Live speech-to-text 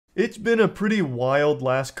It's been a pretty wild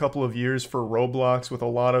last couple of years for Roblox, with a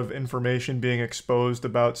lot of information being exposed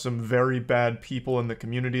about some very bad people in the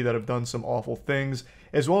community that have done some awful things,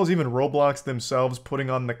 as well as even Roblox themselves putting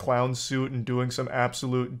on the clown suit and doing some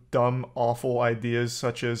absolute dumb, awful ideas,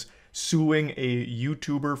 such as suing a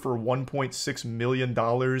YouTuber for $1.6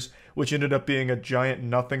 million, which ended up being a giant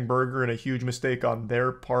nothing burger and a huge mistake on their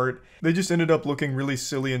part. They just ended up looking really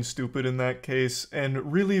silly and stupid in that case,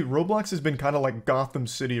 and really, Roblox has been kind of like Gotham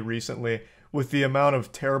City recently, with the amount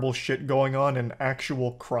of terrible shit going on and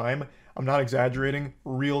actual crime. I'm not exaggerating,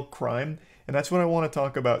 real crime, and that's what I want to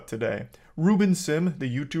talk about today. Ruben Sim, the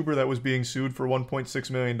YouTuber that was being sued for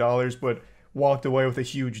 $1.6 million but walked away with a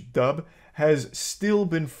huge dub, has still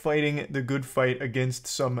been fighting the good fight against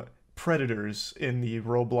some predators in the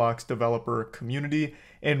Roblox developer community,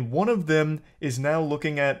 and one of them is now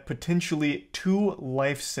looking at potentially 2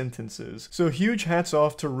 life sentences. So huge hats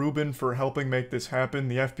off to Ruben for helping make this happen.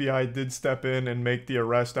 The FBI did step in and make the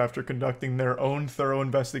arrest after conducting their own thorough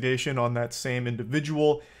investigation on that same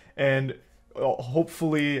individual, and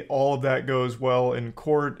hopefully all of that goes well in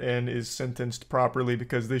court and is sentenced properly,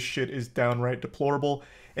 because this shit is downright deplorable.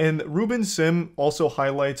 And Ruben Sim also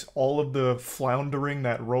highlights all of the floundering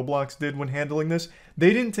that Roblox did when handling this.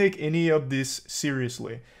 They didn't take any of this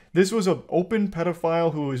seriously. This was an open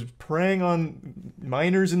pedophile who was preying on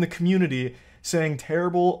minors in the community, saying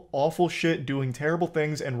terrible, awful shit, doing terrible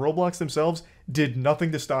things, and Roblox themselves did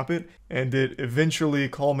nothing to stop it, and it eventually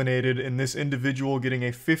culminated in this individual getting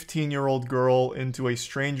a 15-year-old girl into a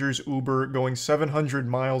stranger's Uber, going 700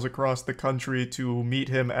 miles across the country to meet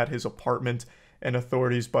him at his apartment, and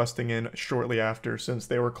authorities busting in shortly after, since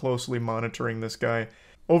they were closely monitoring this guy.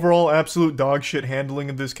 Overall, absolute dog shit handling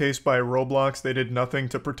of this case by Roblox. They did nothing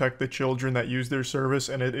to protect the children that use their service,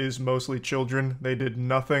 and it is mostly children. They did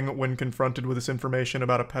nothing when confronted with this information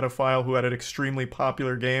about a pedophile who had an extremely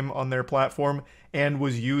popular game on their platform and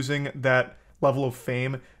was using that level of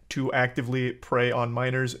fame to actively prey on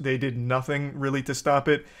minors. They did nothing really to stop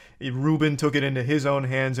it. Ruben took it into his own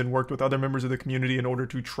hands and worked with other members of the community in order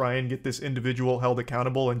to try and get this individual held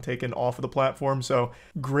accountable and taken off of the platform. So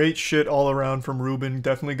great shit all around from Ruben.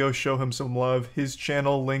 Definitely go show him some love. His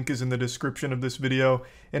channel link is in the description of this video.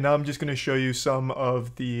 And now I'm just going to show you some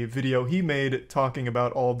of the video he made talking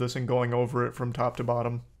about all of this and going over it from top to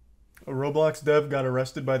bottom. A Roblox dev got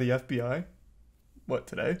arrested by the FBI. What,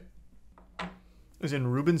 today? Is in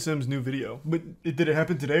Ruben Sim's new video. But did it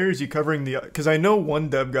happen today, or is he covering the... Because I know one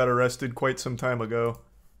dev got arrested quite some time ago.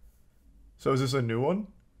 So is this a new one?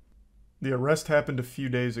 The arrest happened a few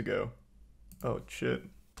days ago. Oh, shit.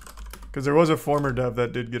 Because there was a former dev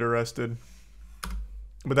that did get arrested.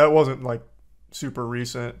 But that wasn't, like, super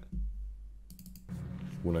recent.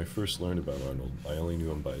 When I first learned about Arnold, I only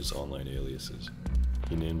knew him by his online aliases.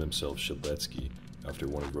 He named himself Shedletsky, after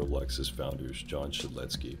one of Roblox's founders, John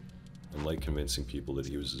Shedletsky, and liked convincing people that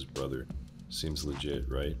he was his brother. Seems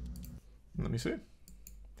legit, right? Let me see.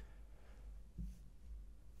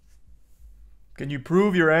 Can you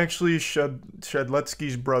prove you're actually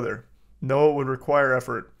Shedletsky's brother? No, it would require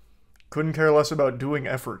effort. Couldn't care less about doing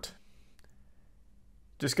effort.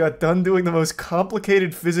 Just got done doing the most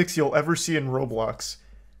complicated physics you'll ever see in Roblox.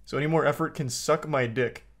 So any more effort can suck my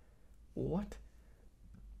dick. What?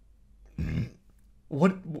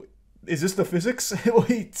 What? Is this the physics?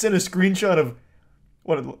 He sent a screenshot of,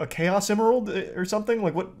 what, a Chaos Emerald or something?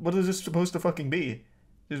 Like, what is this supposed to fucking be?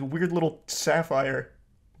 This weird little sapphire.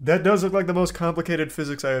 That does look like the most complicated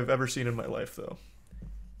physics I have ever seen in my life, though.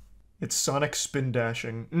 It's sonic spin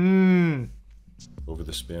dashing. Over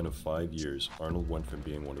the span of 5 years, Arnold went from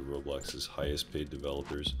being one of Roblox's highest paid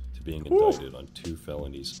developers to being indicted on 2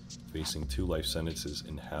 felonies, facing 2 life sentences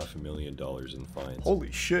and $500,000 in fines.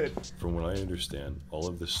 Holy shit. From what I understand, all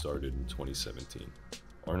of this started in 2017.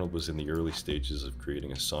 Arnold was in the early stages of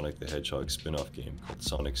creating a Sonic the Hedgehog spin-off game called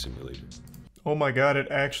Sonic Simulator. Oh my god, it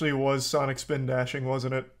actually was sonic spin dashing,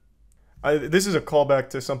 wasn't it? This is a callback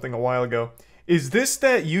to something a while ago. Is this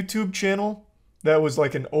that YouTube channel that was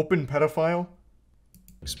like an open pedophile?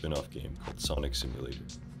 Spin-off game called Sonic Simulator.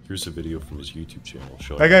 Here's a video from his YouTube channel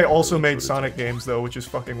showing... That guy also made Sonic games, though, which is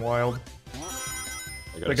fucking wild.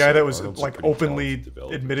 The guy that was, like, openly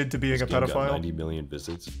admitted to being a pedophile. Got 90 million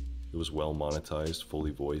visits. It was well monetized,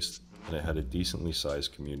 fully voiced, and it had a decently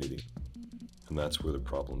sized community. And that's where the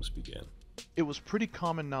problems began. It was pretty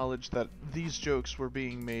common knowledge that these jokes were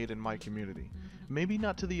being made in my community. Maybe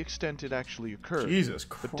not to the extent it actually occurred, Jesus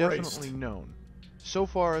Christ. but definitely known. So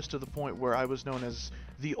far as to the point where I was known as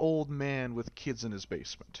the old man with kids in his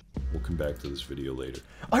basement. We'll come back to this video later.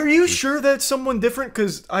 Are you sure that's someone different?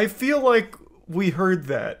 Because I feel like we heard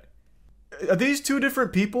that. Are these 2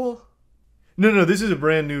 different people? No, this is a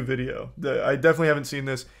brand new video. I definitely haven't seen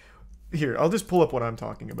this. Here, I'll just pull up what I'm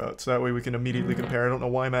talking about, so that way we can immediately compare. I don't know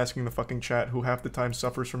why I'm asking the fucking chat, who half the time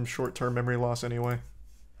suffers from short-term memory loss anyway.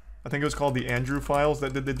 I think it was called the Andrew Files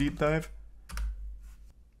that did the deep dive.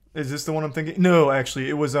 Is this the one I'm thinking? No, actually,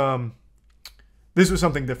 it was, this was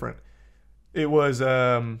something different. It was,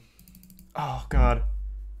 oh, God.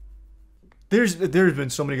 There's been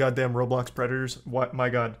so many goddamn Roblox predators. What? My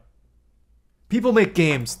God. People make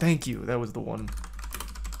games. Thank you. That was the one.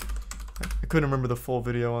 I couldn't remember the full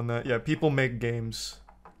video on that. Yeah, people make games.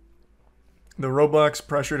 The Roblox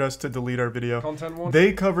pressured us to delete our video. Content one?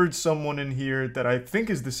 They covered someone in here that I think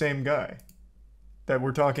is the same guy that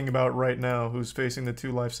we're talking about right now, who's facing the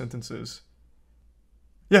 2 life sentences.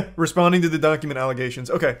 Yeah, responding to the document allegations.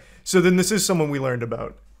 Okay, so then this is someone we learned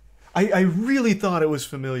about. I really thought it was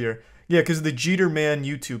familiar. Yeah, because the Jeter Man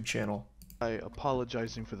YouTube channel.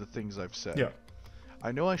 Apologizing for the things I've said. Yeah.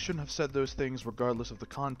 I know I shouldn't have said those things regardless of the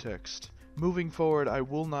context. Moving forward, I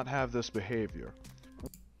will not have this behavior.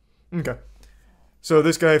 Okay. So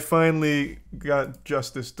this guy finally got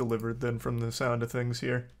justice delivered then from the sound of things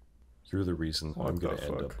here. You're the reason I'm going to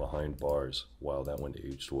end fuck? up behind bars. Wow, that one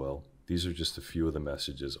aged well. These are just a few of the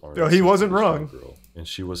messages Arnold Oh, he sent to wasn't this young wrong. girl, and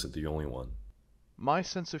she wasn't the only one. My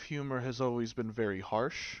sense of humor has always been very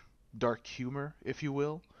harsh, dark humor, if you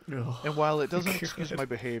will. Ugh. And while it doesn't excuse my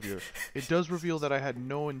behavior, it does reveal that I had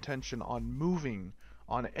no intention on moving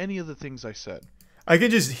on any of the things I said. I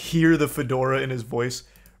can just hear the fedora in his voice.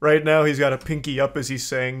 Right now he's got a pinky up as he's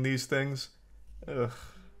saying these things. Ugh.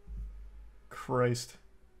 Christ.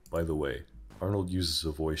 By the way, Arnold uses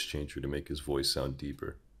a voice changer to make his voice sound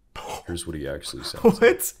deeper. Here's what he actually sounds like.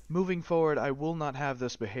 What? Moving forward, I will not have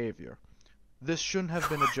this behavior. This shouldn't have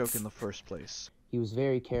been a joke in the first place. He was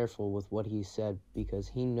very careful with what he said because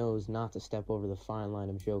he knows not to step over the fine line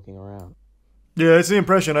of joking around. Yeah, that's the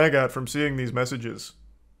impression I got from seeing these messages.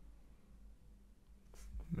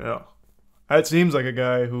 Yeah. That seems like a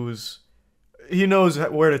guy who's... He knows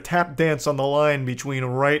where to tap dance on the line between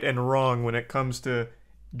right and wrong when it comes to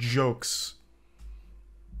jokes.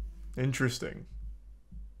 Interesting.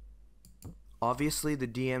 Obviously, the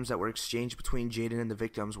DMs that were exchanged between Jaden and the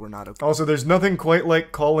victims were not okay. Also, there's nothing quite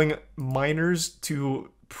like calling minors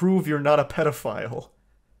to prove you're not a pedophile.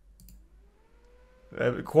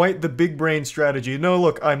 Quite the big brain strategy. No,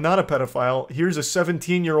 look, I'm not a pedophile. Here's a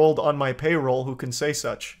 17-year-old on my payroll who can say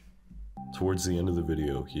such. Towards the end of the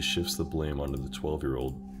video, he shifts the blame onto the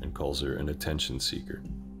 12-year-old and calls her an attention seeker.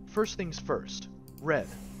 First things first. Red,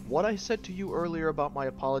 what I said to you earlier about my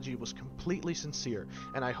apology was completely sincere,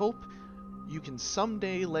 and I hope you can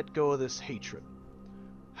someday let go of this hatred.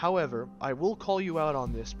 However, I will call you out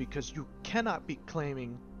on this because you cannot be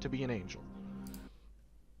claiming to be an angel.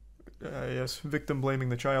 Yes, victim blaming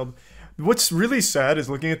the child. What's really sad is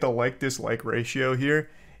looking at the like-dislike ratio here.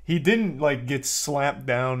 He didn't, like, get slapped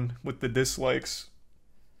down with the dislikes.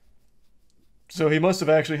 So he must have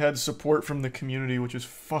actually had support from the community, which is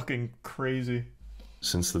fucking crazy.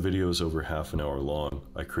 Since the video is over half an hour long,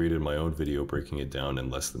 I created my own video breaking it down in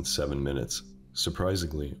less than 7 minutes.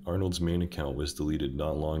 Surprisingly, Arnold's main account was deleted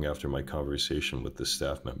not long after my conversation with this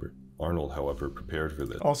staff member. Arnold, however, prepared for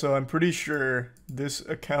this. Also, I'm pretty sure this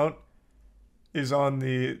account is on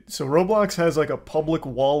the... So Roblox has like a public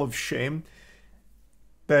wall of shame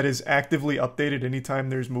that is actively updated anytime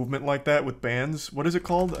there's movement like that with bans. What is it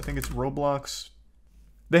called? I think it's Roblox.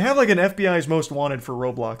 They have like an FBI's Most Wanted for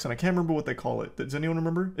Roblox, and I can't remember what they call it. Does anyone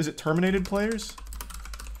remember? Is it terminated players?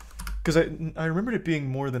 Because I remembered it being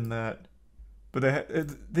more than that. But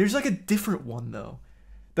there's like a different one, though.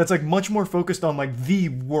 That's like much more focused on like the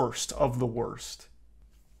worst of the worst.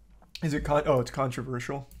 Is it oh, it's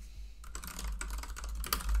controversial.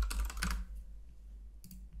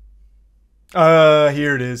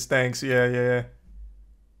 Here it is. Thanks. Yeah.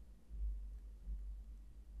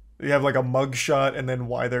 You have like a mugshot and then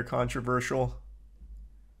why they're controversial.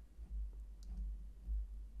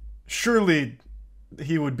 Surely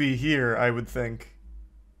he would be here, I would think.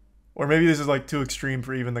 Or maybe this is like too extreme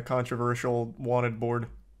for even the controversial wanted board.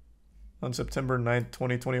 On September 9th,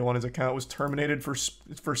 2021, his account was terminated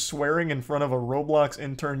for swearing in front of a Roblox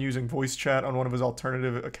intern using voice chat on one of his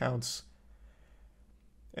alternative accounts.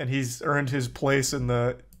 And he's earned his place in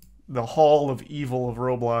the hall of evil of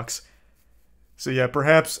Roblox. So yeah,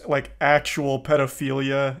 perhaps like actual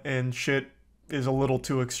pedophilia and shit is a little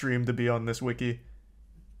too extreme to be on this wiki.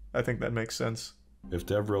 I think that makes sense. If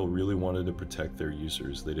DevRel really wanted to protect their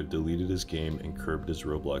users, they'd have deleted his game and curbed his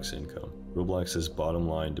Roblox income. Roblox's bottom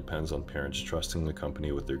line depends on parents trusting the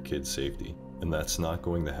company with their kids' safety, and that's not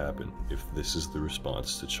going to happen if this is the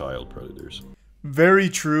response to child predators. Very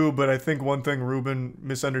true, but I think one thing Ruben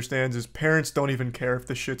misunderstands is parents don't even care if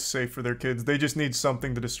the shit's safe for their kids. They just need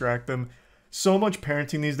something to distract them. So much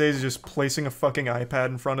parenting these days is just placing a fucking iPad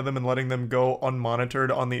in front of them and letting them go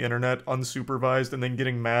unmonitored on the internet, unsupervised, and then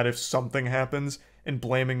getting mad if something happens and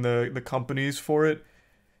blaming the companies for it.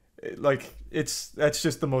 Like, that's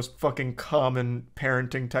just the most fucking common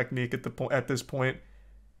parenting technique at this point.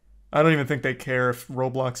 I don't even think they care if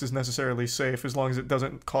Roblox is necessarily safe as long as it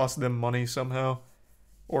doesn't cost them money somehow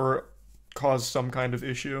or cause some kind of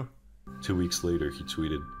issue. 2 weeks later, he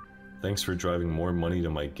tweeted, "Thanks for driving more money to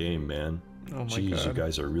my game, man. Oh my Jeez, God. you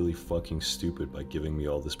guys are really fucking stupid by giving me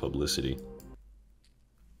all this publicity."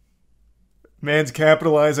 Man's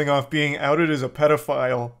capitalizing off being outed as a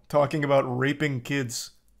pedophile, talking about raping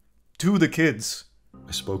kids. To the kids.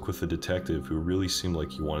 I spoke with a detective who really seemed like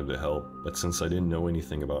he wanted to help, but since I didn't know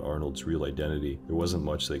anything about Arnold's real identity, there wasn't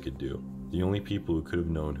much they could do. The only people who could have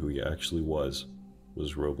known who he actually was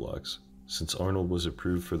Roblox. Since Arnold was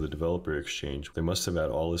approved for the developer exchange, they must have had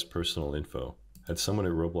all his personal info. Had someone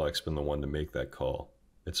at Roblox been the one to make that call,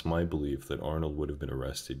 it's my belief that Arnold would have been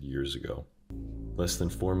arrested years ago. Less than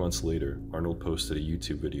 4 months later, Arnold posted a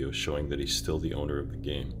YouTube video showing that he's still the owner of the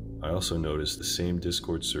game. I also noticed the same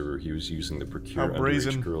Discord server he was using to procure How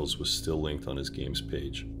brazen. underage girls was still linked on his game's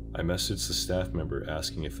page. I messaged the staff member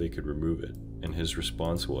asking if they could remove it, and his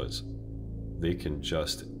response was, "They can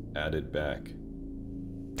just add it back."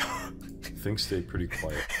 Things stayed pretty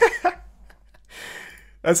quiet.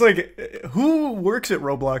 That's like, who works at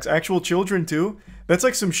Roblox? Actual children too? That's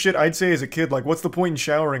like some shit I'd say as a kid, like, what's the point in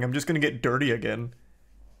showering? I'm just gonna get dirty again.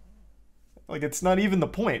 Like, it's not even the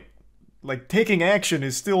point. Like, taking action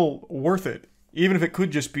is still worth it, even if it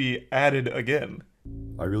could just be added again.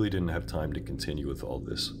 I really didn't have time to continue with all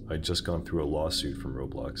this. I'd just gone through a lawsuit from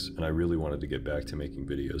Roblox, and I really wanted to get back to making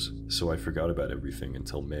videos, so I forgot about everything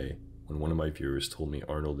until May, when one of my viewers told me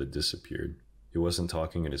Arnold had disappeared. He wasn't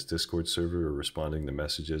talking in his Discord server or responding to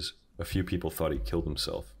messages. A few people thought he killed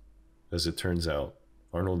himself. As it turns out,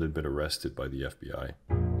 Arnold had been arrested by the FBI.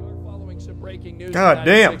 Following some breaking news God at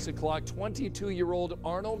damn. 6 o'clock, 22-year-old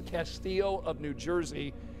Arnold Castillo of New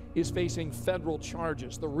Jersey is facing federal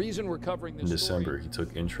charges. The reason we're covering this In December, he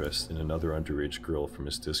took interest in another underage girl from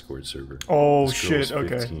his Discord server. Oh This girl was shit,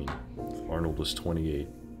 okay. 15. Arnold was 28.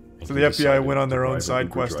 and So he the FBI decided went on to their own bribe an side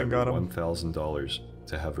Uber quest and driver got him. $1,000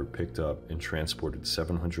 to have her picked up and transported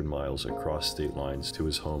 700 miles across state lines to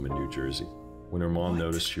his home in New Jersey. When her mom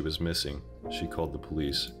noticed she was missing, she called the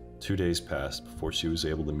police. 2 days passed before she was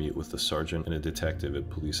able to meet with a sergeant and a detective at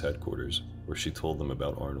police headquarters, where she told them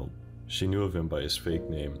about Arnold. She knew of him by his fake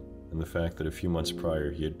name, and the fact that a few months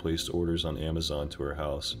prior he had placed orders on Amazon to her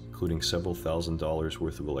house, including several $1,000s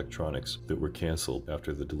worth of electronics that were canceled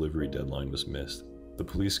after the delivery deadline was missed. The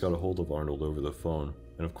police got a hold of Arnold over the phone,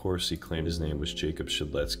 and of course he claimed his name was Jacob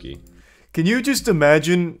Shedletsky. Can you just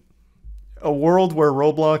imagine a world where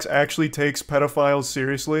Roblox actually takes pedophiles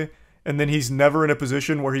seriously, and then he's never in a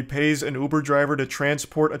position where he pays an Uber driver to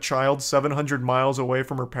transport a child 700 miles away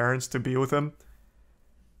from her parents to be with him?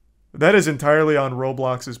 That is entirely on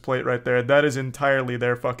Roblox's plate right there. That is entirely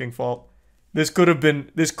their fucking fault. This could have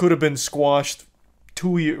been squashed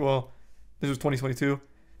 2 years, well, this was 2022.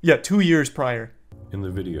 Yeah, 2 years prior. In the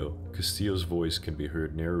video, Castillo's voice can be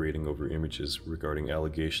heard narrating over images regarding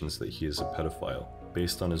allegations that he is a pedophile.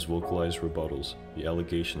 Based on his vocalized rebuttals, the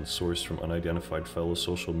allegations sourced from unidentified fellow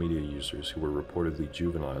social media users who were reportedly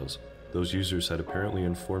juveniles. Those users had apparently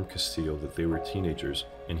informed Castillo that they were teenagers,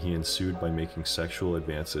 and he ensued by making sexual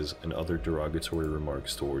advances and other derogatory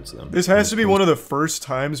remarks towards them. This has to be one of the first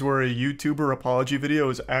times where a YouTuber apology video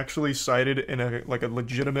is actually cited in a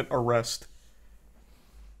legitimate arrest.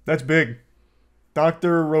 That's big.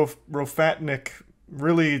 Dr. Rofatnik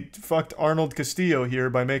really fucked Arnold Castillo here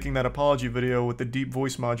by making that apology video with the deep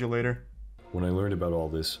voice modulator. When I learned about all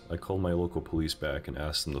this, I called my local police back and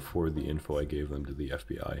asked them to forward the info I gave them to the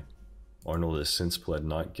FBI. Arnold has since pled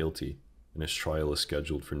not guilty, and his trial is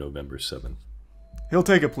scheduled for November 7th. He'll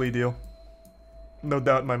take a plea deal. No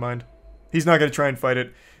doubt in my mind. He's not going to try and fight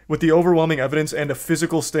it. With the overwhelming evidence and a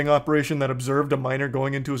physical sting operation that observed a minor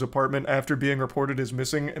going into his apartment after being reported as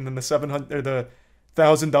missing, and then the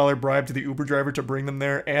 $1,000 bribe to the Uber driver to bring them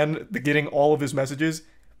there, and getting all of his messages,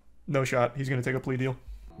 no shot. He's going to take a plea deal.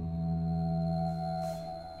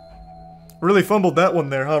 Really fumbled that one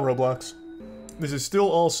there, huh, Roblox? This is still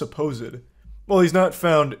all supposed. Well, he's not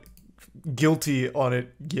found guilty on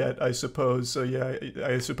it yet, I suppose. So yeah,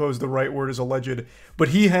 I suppose the right word is alleged. But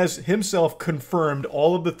he has himself confirmed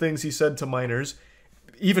all of the things he said to minors,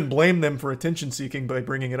 even blamed them for attention seeking by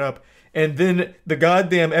bringing it up. And then the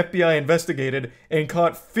goddamn FBI investigated and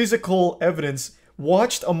caught physical evidence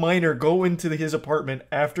watched a minor go into his apartment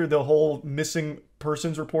after the whole missing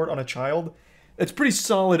persons report on a child, it's pretty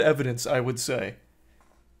solid evidence, I would say.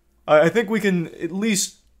 I think we can at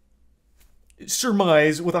least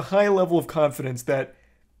surmise with a high level of confidence that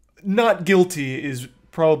not guilty is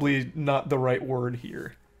probably not the right word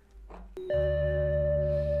here.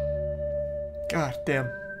 God damn.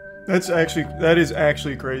 That is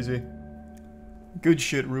actually crazy. Good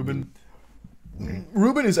shit, Ruben.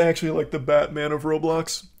 Ruben is actually like the Batman of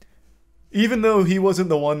Roblox. Even though he wasn't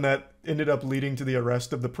the one that ended up leading to the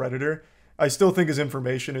arrest of the Predator, I still think his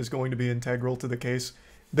information is going to be integral to the case.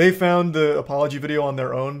 They found the apology video on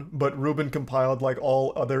their own, but Ruben compiled like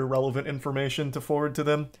all other relevant information to forward to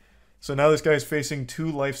them. So now this guy's facing 2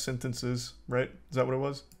 life sentences, right? Is that what it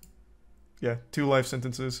was? Yeah, 2 life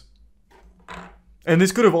sentences. And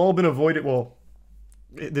this could have all been avoided. Well,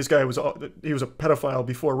 this guy was a pedophile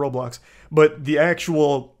before Roblox, but the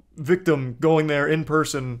actual victim going there in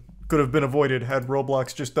person could have been avoided had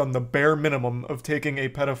Roblox just done the bare minimum of taking a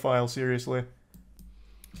pedophile seriously.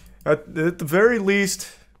 At the very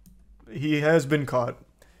least, he has been caught,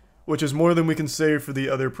 which is more than we can say for the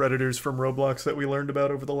other predators from Roblox that we learned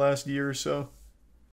about over the last year or so.